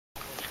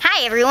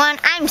Hi everyone,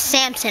 I'm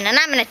Samson and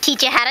I'm going to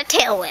teach you how to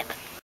tail whip.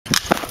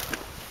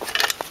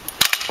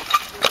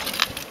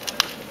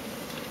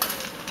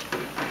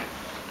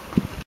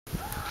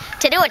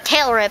 To do a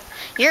tail whip,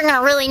 you're going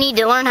to really need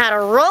to learn how to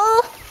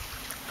roll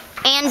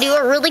and do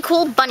a really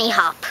cool bunny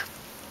hop.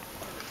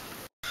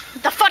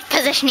 The foot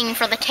positioning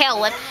for the tail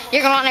whip,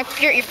 you're going to want to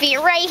put your feet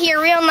right here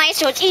real nice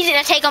so it's easy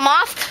to take them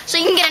off so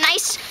you can get a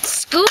nice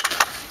scoop.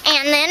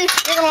 And then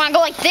you're going to want to go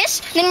like this,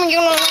 then you're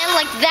going to land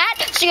like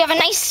that so you have a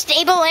nice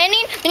stable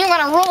landing, then you're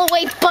going to roll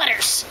away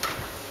butters.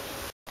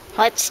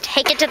 Let's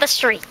take it to the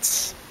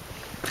streets.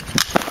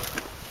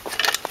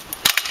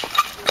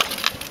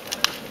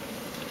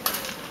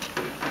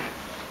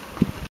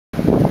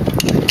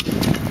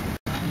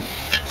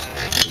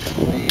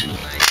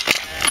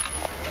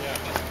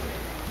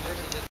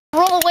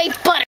 Roll away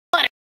butter.